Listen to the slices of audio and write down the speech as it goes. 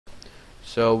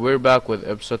So we're back with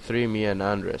episode 3, me and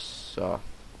Andrezz. So,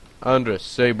 Andrezz,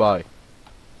 say bye.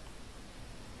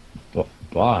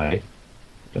 Bye?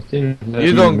 That didn't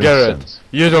You don't make get sense.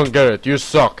 it. You don't get it. You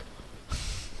suck.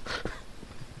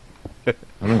 I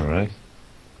know, right?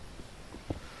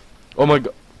 Oh my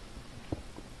god.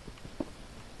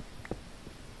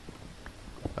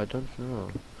 I don't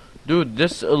know. Dude,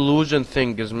 this illusion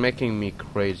thing is making me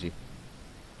crazy.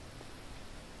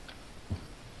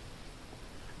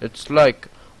 It's like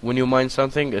when you mine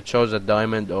something, it shows a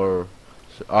diamond or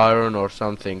iron or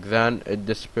something, then it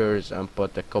disappears and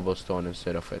put a cobblestone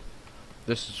instead of it.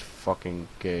 This is fucking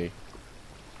gay.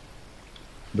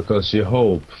 Because you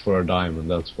hope for a diamond,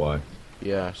 that's why.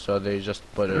 Yeah, so they just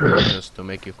put it just to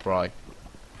make you cry.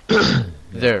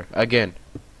 There, again.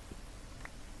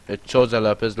 It shows a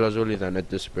lapis lazuli, then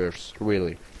it disappears.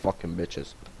 Really, fucking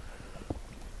bitches.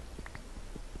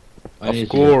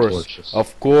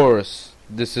 Of course,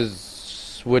 this is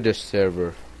Swedish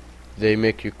server. They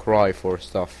make you cry for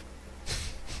stuff.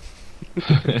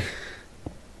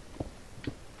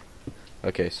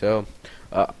 Okay, so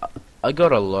I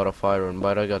got a lot of iron,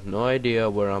 but I got no idea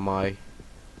where am I.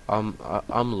 I'm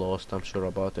lost. I'm sure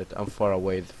about it. I'm far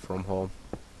away from home.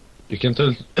 You can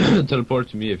teleport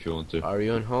to me if you want to. Are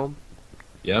you in home?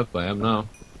 Yep, I am now.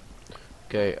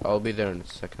 Okay, I'll be there in a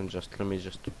second. Just let me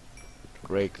just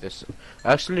break this.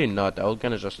 Actually, not. I'm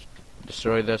gonna just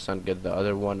destroy this and get the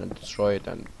other one and destroy it,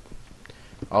 and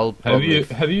I'll probably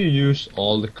Have you used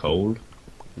all the coal?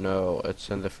 No, it's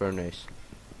in the furnace.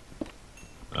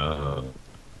 Why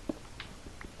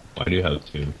do you have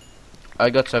to? I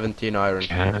got 17 iron.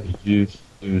 Can you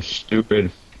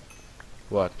stupid?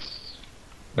 What?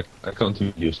 I can't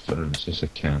even use furnace, yes I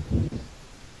can.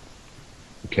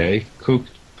 Okay,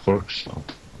 cooked pork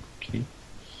chop. Okay.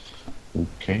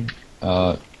 Okay.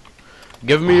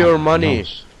 Give me your money.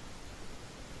 Nice.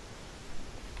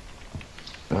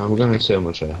 I'm gonna see how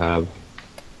much I have.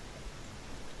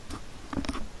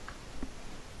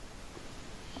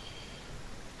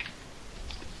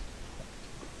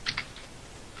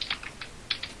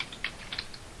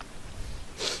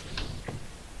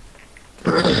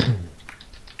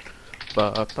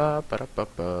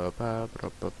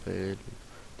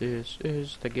 This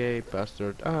is the gay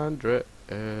bastard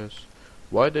Andrezz.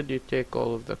 Why did you take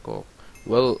all of the coal?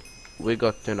 Well, we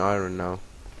got 10 iron now.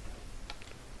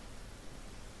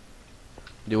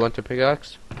 Do you want a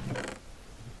pickaxe?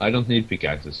 I don't need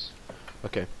pickaxes.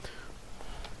 Okay.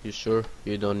 You sure?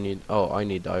 You don't need... Oh, I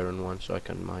need iron one so I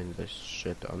can mine this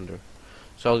shit under.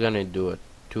 So I'm gonna do it.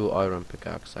 2 iron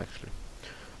pickaxe actually.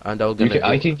 And I'm gonna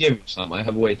I can give you some. I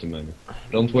have way too many.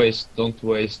 Don't waste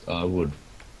wood.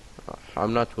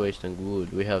 I'm not wasting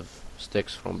wood. We have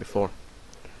sticks from before.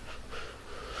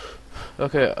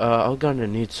 Okay, I'm gonna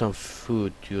need some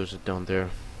food to use it down there.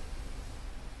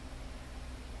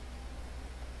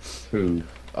 Food.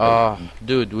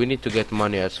 Dude, we need to get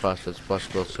money as fast as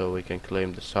possible so we can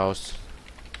claim this house.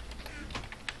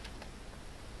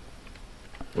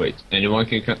 Wait, anyone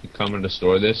can come and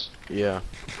destroy this? Yeah,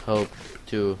 help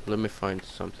too. Let me find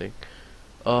something.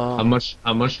 How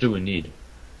much do we need?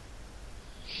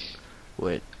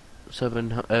 Wait,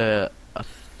 700.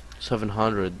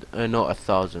 No,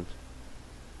 1,000.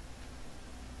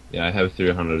 Yeah, I have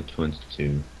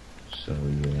 322. So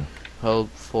yeah. Help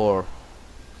 4.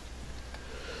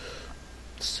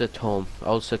 Sit home.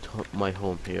 I'll set my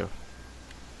home here.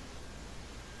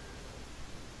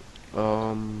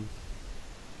 I'm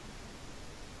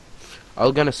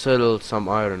gonna sell some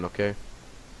iron, okay?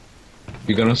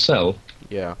 You're gonna sell?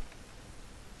 Yeah.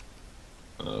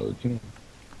 Okay.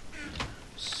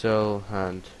 Sell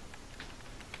hand.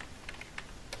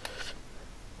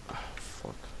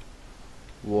 Fuck.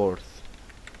 Worth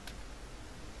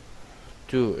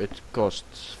 2. It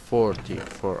costs 40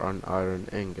 for an iron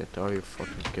ingot. Are you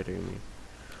fucking kidding me?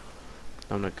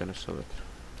 I'm not gonna sell it.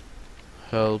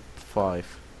 Help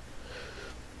 5.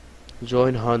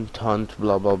 Join hunt,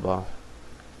 blah blah blah.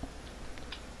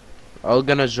 I'm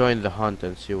gonna join the hunt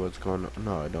and see what's going on.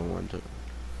 No, I don't want to.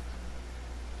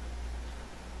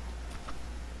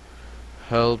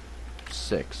 Help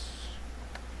 6.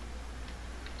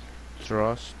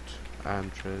 Trust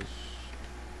Andrezz.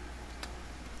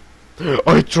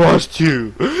 I trust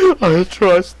you. I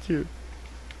trust you.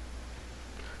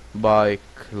 Buy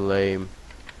claim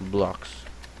blocks.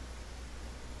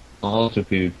 All to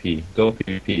PvP. Go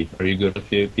PvP. Are you good at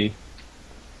PvP?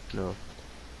 No.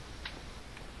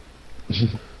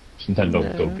 Then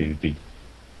don't go No. PvP.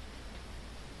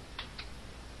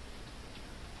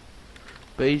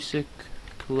 Basic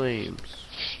claims.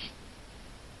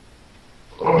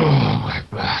 Oh, my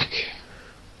back.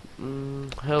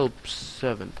 Help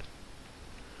 7.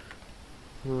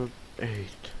 8.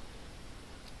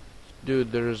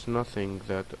 Dude, there is nothing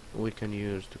that we can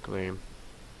use to claim.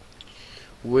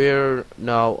 We're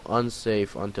now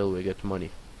unsafe until we get money.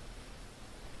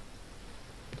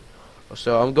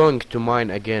 So I'm going to mine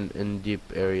again in deep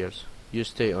areas. You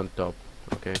stay on top,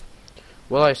 okay?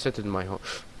 Well, I set in my home.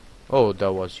 Oh,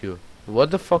 that was you.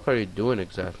 What the fuck are you doing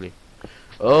exactly?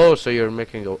 Oh, so you're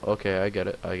making a... Okay, I get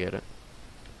it, I get it.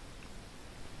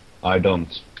 I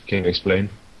don't. Can you explain?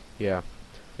 Yeah.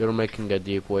 You're making a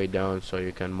deep way down so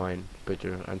you can mine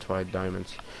better and find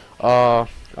diamonds. I'm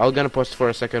gonna post for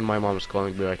a second. My mom's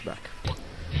calling. Be right back.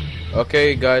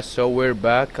 Okay, guys, so we're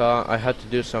back. I had to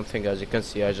do something. As you can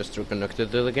see, I just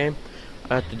reconnected to the game.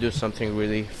 I had to do something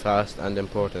really fast and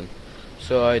important.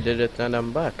 So I did it and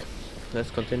I'm back.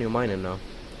 Let's continue mining now.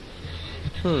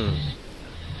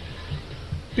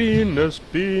 Penis,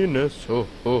 penis, ho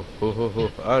ho ho ho ho.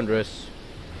 Andrezz,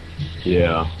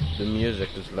 Yeah. the music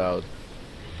is loud.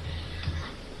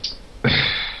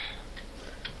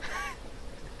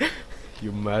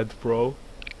 You mad, bro?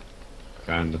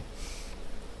 Kinda.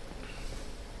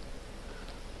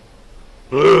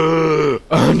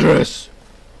 Andrezz!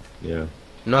 Yeah.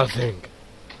 Nothing.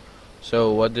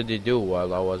 So what did he do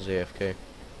while I was AFK?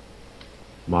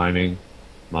 Mining.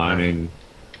 Mining.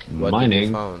 What did you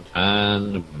Mining. found?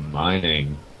 And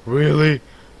mining. Really?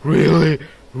 Really?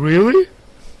 Really?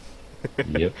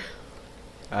 Yep.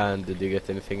 And did you get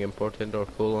anything important or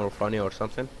cool or funny or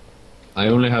something? I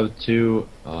only have 2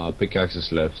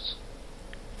 pickaxes left.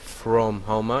 From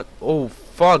how much? Oh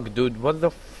fuck, dude! What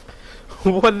the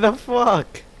what the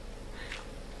fuck?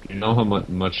 You know how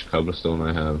much cobblestone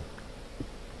I have?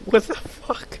 What the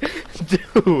fuck,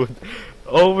 dude?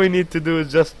 All we need to do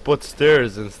is just put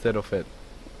stairs instead of it.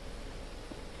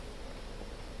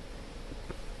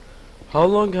 How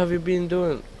long have you been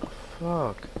doing?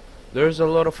 Fuck. There's a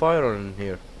lot of iron in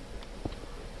here.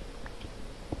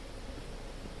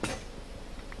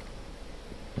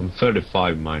 I'm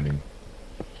 35 mining.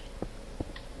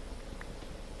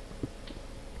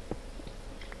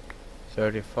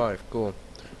 $35, cool.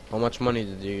 How much money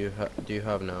do you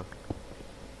have now?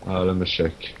 Let me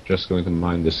check. Just going to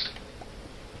mine this.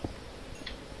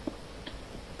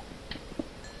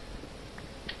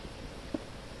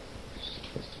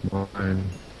 Mine.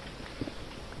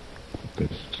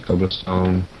 This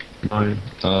cobblestone. Mine.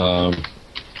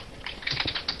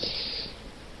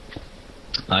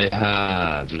 I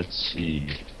have. Let's see.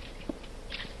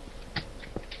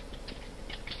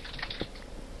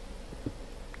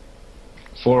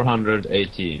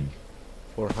 $418.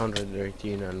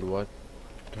 418 and what?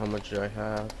 How much do I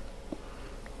have?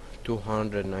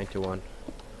 291.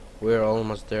 We're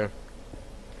almost there.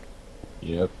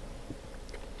 Yep.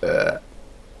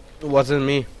 Wasn't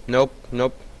me. Nope,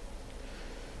 nope.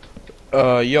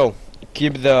 Yo,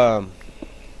 keep the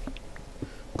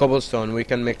cobblestone. We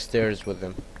can make stairs with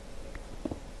them.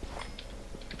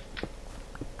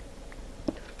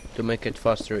 To make it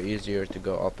faster, easier to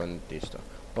go up and these stuff.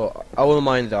 Oh, I will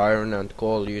mine the iron and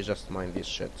coal. You just mine these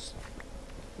shits.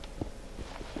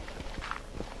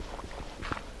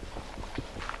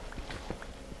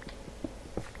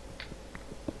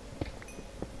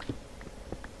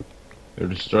 You're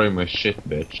destroying my shit,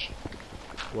 bitch.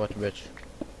 What bitch?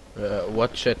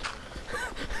 What shit?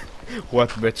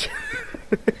 What bitch?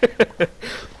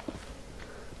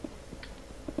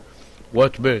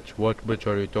 What bitch? What bitch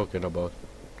are you talking about?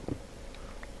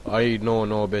 I know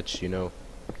no bitch, you know.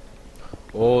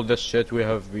 All the shit we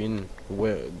have been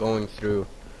going through.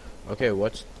 Okay,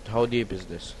 how deep is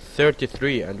this?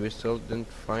 33 and we still didn't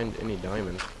find any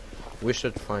diamonds. We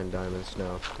should find diamonds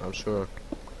now, I'm sure.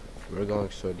 We're going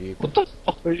so deep. What the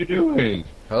fuck are you doing?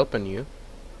 Helping you.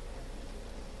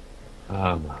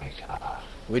 Oh my god.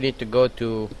 We need to go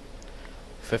to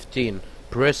 15.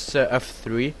 Press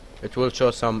F3. It will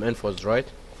show some infos,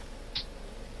 right?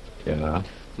 Yeah.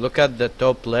 Look at the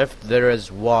top left. There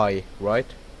is Y, right?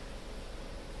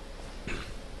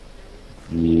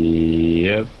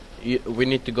 Yep. We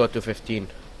need to go to 15.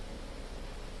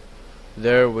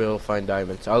 There we'll find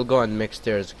diamonds. I'll go and make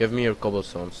stairs. Give me your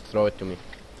cobblestones. Throw it to me.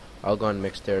 I'll go and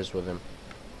make stairs with them.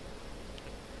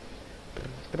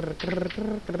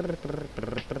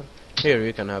 Here,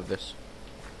 you can have this.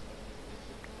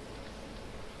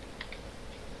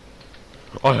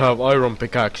 I have iron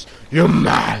pickaxe. You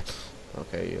mad?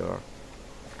 Okay, you are.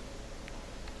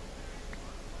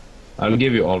 I'll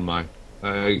give you all mine.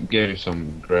 I gave you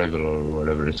some gravel or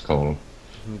whatever it's called.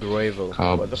 Gravel.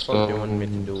 What the fuck do you want me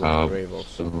to do with gravel?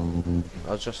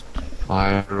 I'll just...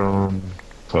 Iron,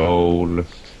 coal.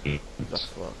 The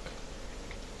fuck?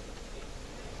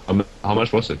 How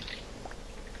much was it?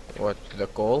 What, the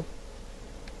coal?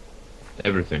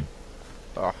 Everything.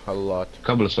 Ah, a lot.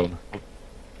 Cobblestone.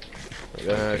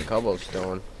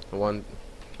 Cobblestone. One.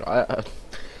 I,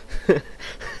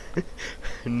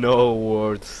 no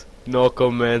words. No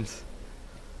comments.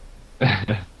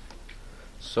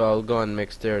 So I'll go and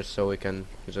make stairs so we can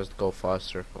just go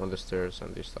faster on the stairs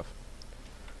and this stuff.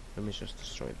 Let me just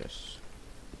destroy this.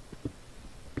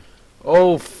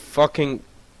 Oh fucking!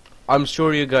 I'm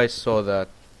sure you guys saw that.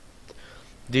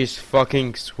 These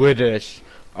fucking Swedish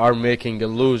are making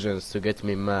illusions to get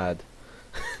me mad.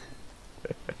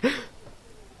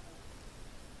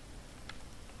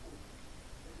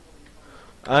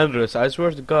 Andrezz, I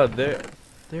swear to God,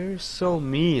 they're so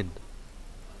mean.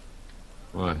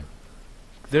 Why?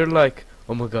 They're like,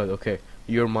 oh my God, okay,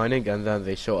 you're mining, and then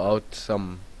they show out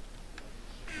some,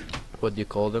 what do you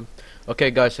call them?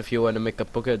 Okay, guys, if you want to make a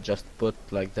pocket, just put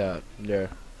like that there,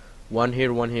 one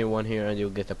here, one here, one here, and you'll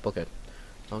get a pocket.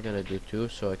 I'm gonna do two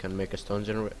so I can make a stone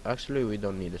generator. Actually, we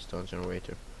don't need a stone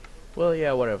generator. Well,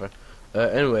 yeah, whatever.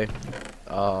 Anyway,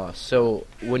 so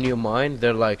when you mine,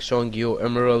 they're like showing you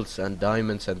emeralds and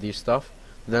diamonds and these stuff.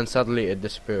 Then suddenly it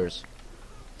disappears.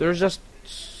 They're just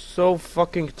so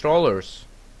fucking trollers.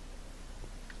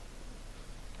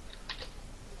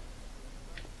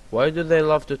 Why do they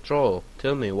love to troll?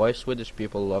 Tell me, why Swedish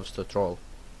people loves to troll?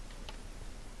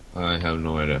 I have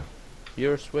no idea.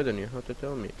 You're Sweden, you have to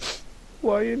tell me.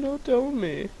 Why you not tell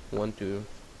me? 1, 2,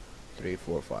 3,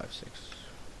 4, 5, 6.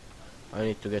 I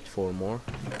need to get 4 more.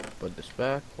 Put this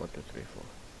back. 1, 2, 3, 4.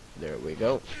 There we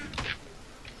go.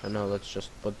 And now let's just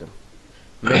put them.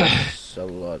 Makes a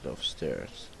lot of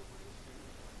stairs.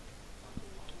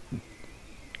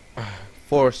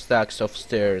 4 stacks of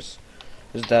stairs.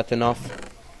 Is that enough?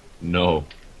 No,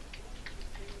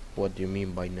 What do you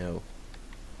mean by no?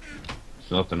 it's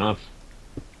not enough.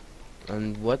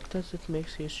 And what does it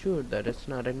make you sure that it's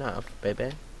not enough,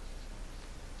 baby?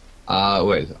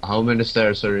 Wait, how many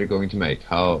stairs are you going to make?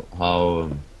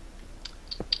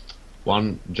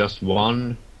 Just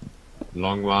one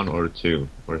long one, or 2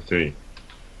 or 3?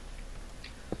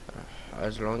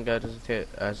 As long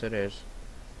as it is.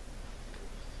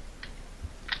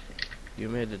 You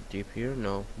made it deep here?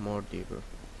 No, more deeper.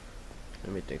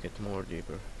 Let me take it more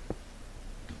deeper.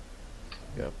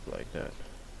 Yep, like that.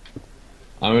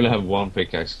 I only have 1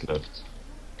 pickaxe left.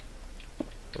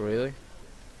 Really?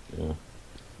 Yeah.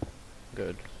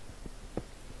 Good.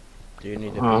 Do you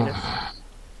need a penis?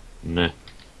 Nah.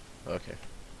 Okay.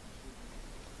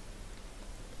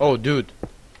 Oh, dude.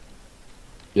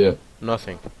 Yeah.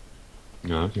 Nothing.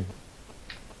 No, okay.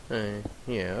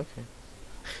 Yeah, okay.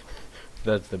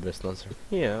 That's the best answer.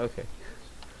 Yeah, okay.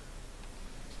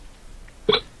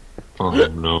 Oh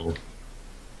no.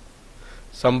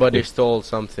 Somebody stole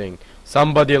something.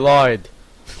 Somebody lied.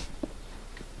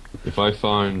 If I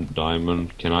find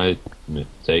diamond, can I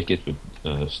take it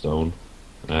with stone?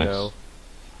 Axe? No.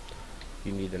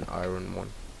 You need an iron one.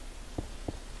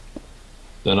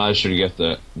 Then I should get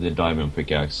the diamond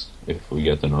pickaxe if we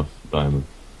get enough diamond.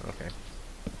 Okay.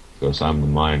 Because I'm a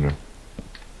miner.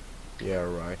 Yeah,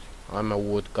 right. I'm a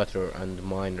woodcutter and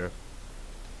miner.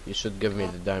 You should give me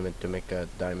the diamond to make a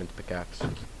diamond pickaxe.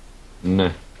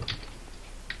 Nah.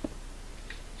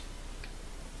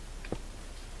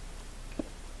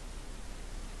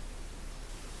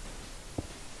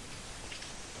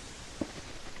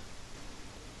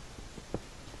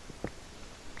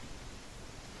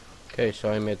 Okay,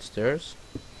 so I made stairs.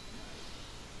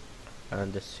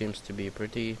 And this seems to be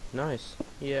pretty nice.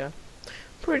 Yeah.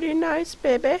 Pretty nice,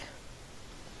 baby.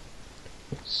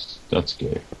 That's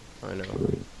gay. I know.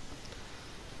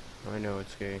 I know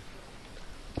it's gay.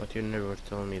 But you never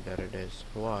tell me that it is.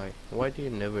 Why? Why do you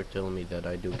never tell me that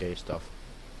I do gay stuff?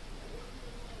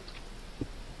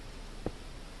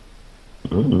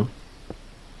 Mm-hmm.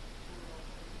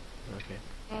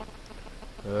 Okay.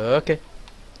 Okay.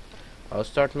 I'll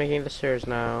start making the stairs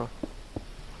now.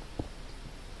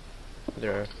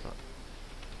 There.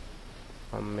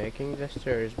 I'm making the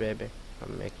stairs, baby.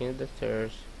 I'm making the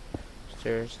stairs.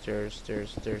 Stairs, stairs,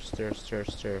 stairs, stairs, stairs,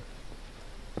 stairs, stairs.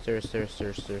 Stairs, stairs,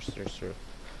 stairs, stairs, stairs, stairs.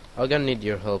 I'm gonna need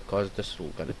your help, cause this will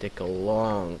gonna take a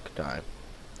long time.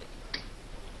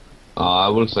 I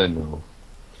will say no.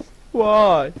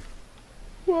 Why?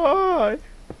 Why?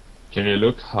 Can you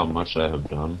look how much I have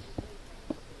done?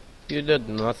 You did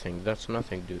nothing. That's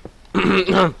nothing, dude.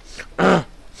 I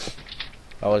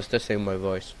was testing my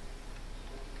voice.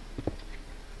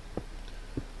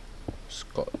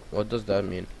 What does that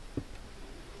mean?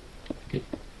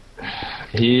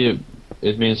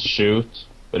 It means shoot,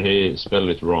 but he spelled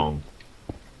it wrong.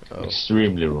 Oh,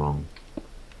 Extremely wrong.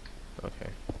 okay.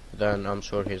 Then I'm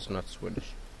sure he's not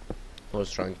Swedish. He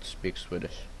was trying to speak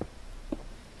Swedish.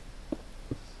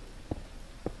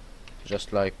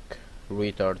 just like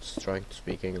retards trying to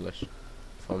speak English,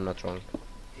 if I'm not wrong.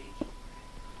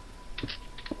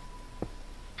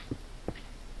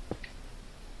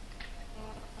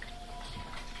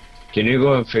 Can you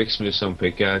go and fix me some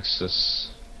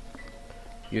pickaxes?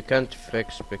 You can't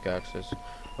fix pickaxes.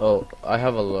 Oh, I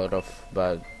have a lot of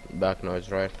bad back noise,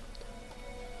 right?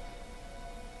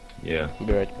 Yeah.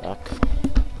 Be right back.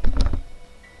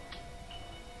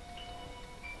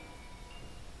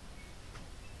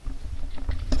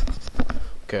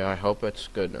 Okay, I hope it's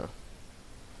good now.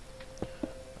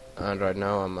 And right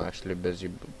now I'm actually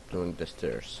busy doing the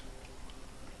stairs.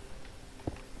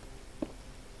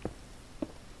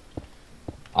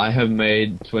 I have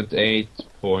made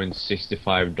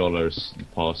 $28.65 the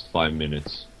past 5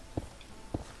 minutes.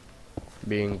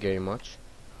 Being gay much?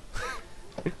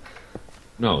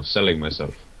 No, selling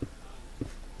myself.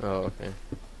 Oh, okay.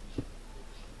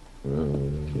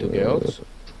 To girls?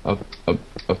 Up.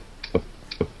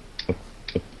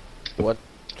 What?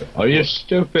 Are you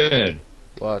stupid?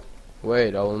 What?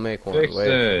 Wait, I will make one. Fix Wait,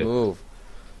 it. move.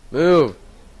 Move!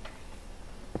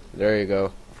 There you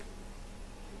go.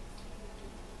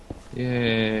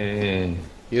 Yay.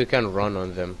 You can run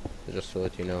on them, just to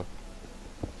let you know.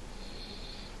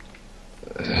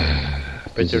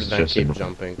 Better is than just keep enough.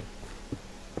 jumping.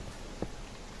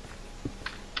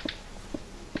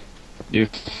 You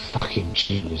fucking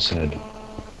genius head.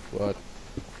 What?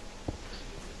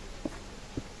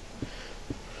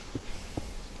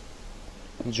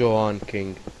 Johan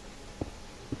King.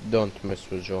 Don't mess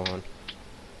with Johan.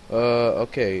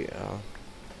 Okay.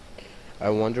 I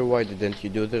wonder why didn't you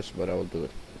do this, but I will do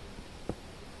it.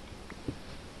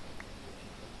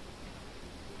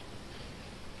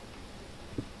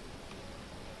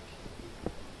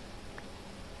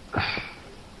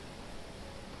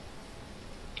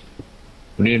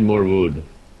 We need more wood.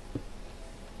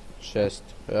 Chest.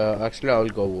 Actually, I'll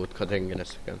go wood cutting in a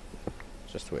second.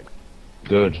 Just wait.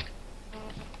 Good.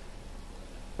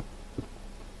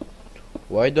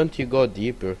 Why don't you go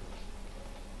deeper?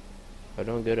 I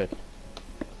don't get it.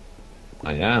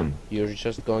 I am. You're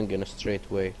just going in a straight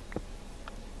way.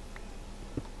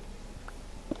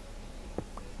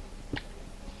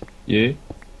 Yeah.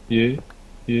 Do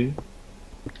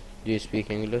you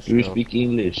speak English? You No. speak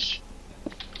English.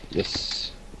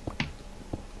 Yes.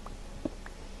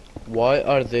 Why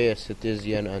are they a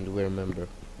citizen and we're member?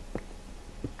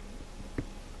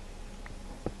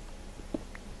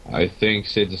 I think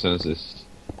citizens is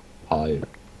higher.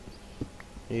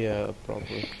 Yeah,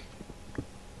 probably.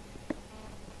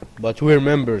 But we're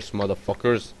members,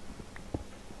 motherfuckers.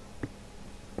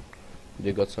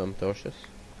 They got some torches?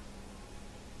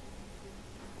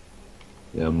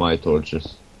 Yeah, my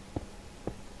torches.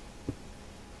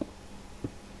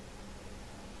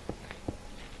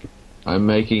 I'm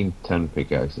making 10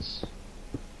 pickaxes.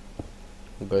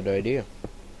 Good idea.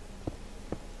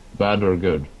 Bad or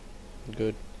good?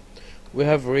 Good. We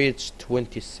have reached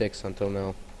 26 until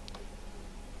now.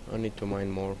 I need to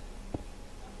mine more.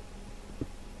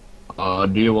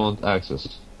 Do you want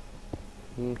access?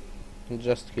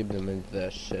 Just keep them in the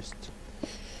chest.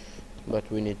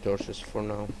 But we need torches for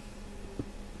now.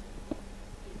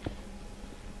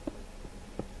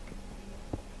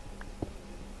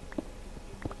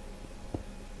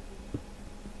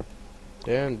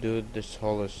 Damn, dude, this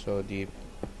hole is so deep.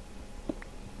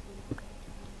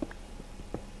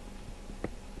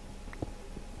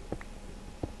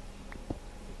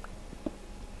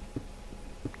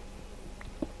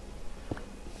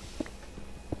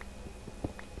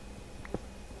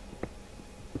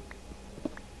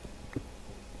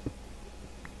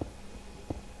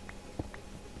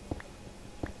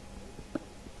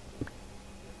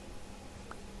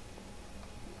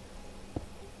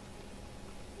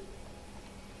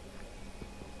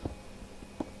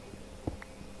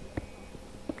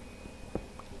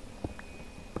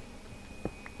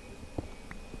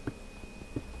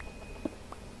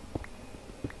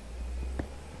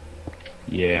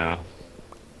 Yeah.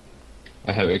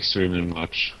 I have extremely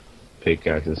much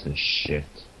pickaxes and shit.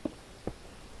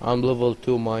 I'm level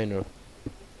 2 miner.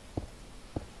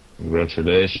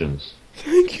 Congratulations.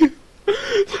 Thank you.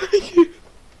 Thank you.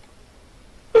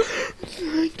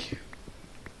 Thank you.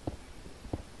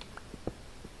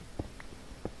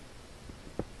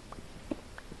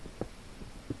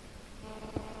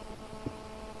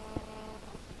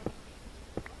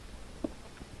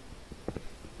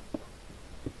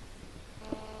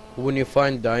 When you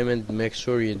find diamond, make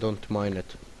sure you don't mine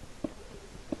it.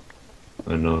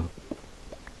 I know.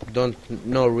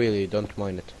 No, really, don't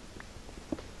mine it.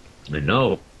 I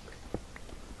know.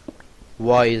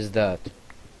 Why is that?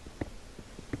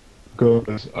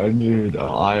 Because I need an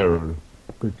iron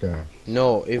pickaxe.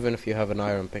 No, even if you have an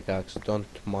iron pickaxe, don't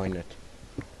mine it.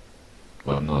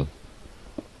 Why not?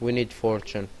 We need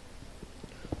fortune.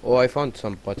 Oh, I found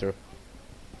some butter.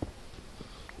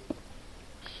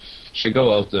 Should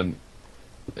go out and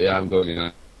yeah, I'm going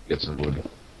to get some wood.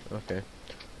 Okay.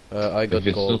 I got If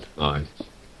it's gold. not night.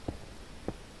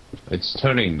 It's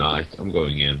turning night. I'm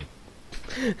going in.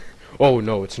 Oh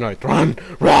no, it's night. Run!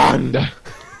 Run!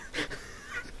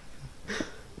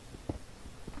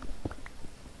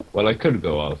 Well, I could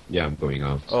go out. Yeah, I'm going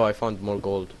out. Oh, I found more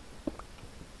gold.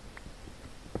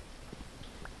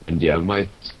 And yeah, I might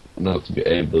not be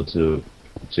able to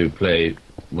play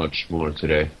much more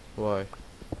today. Why?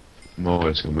 Mo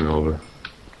is coming over.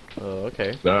 Oh,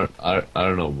 okay. But I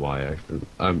don't know why actually.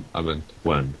 I meant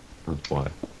when, not why.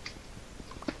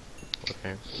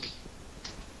 Okay.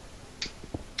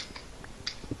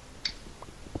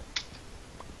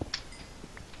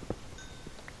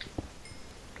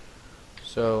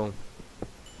 So,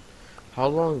 how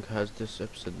long has this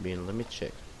episode been? Let me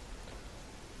check.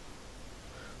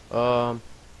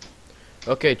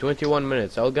 Okay, 21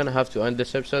 minutes. I'm gonna have to end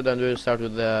this episode and we'll start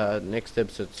with the next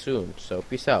episode soon. So,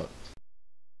 peace out.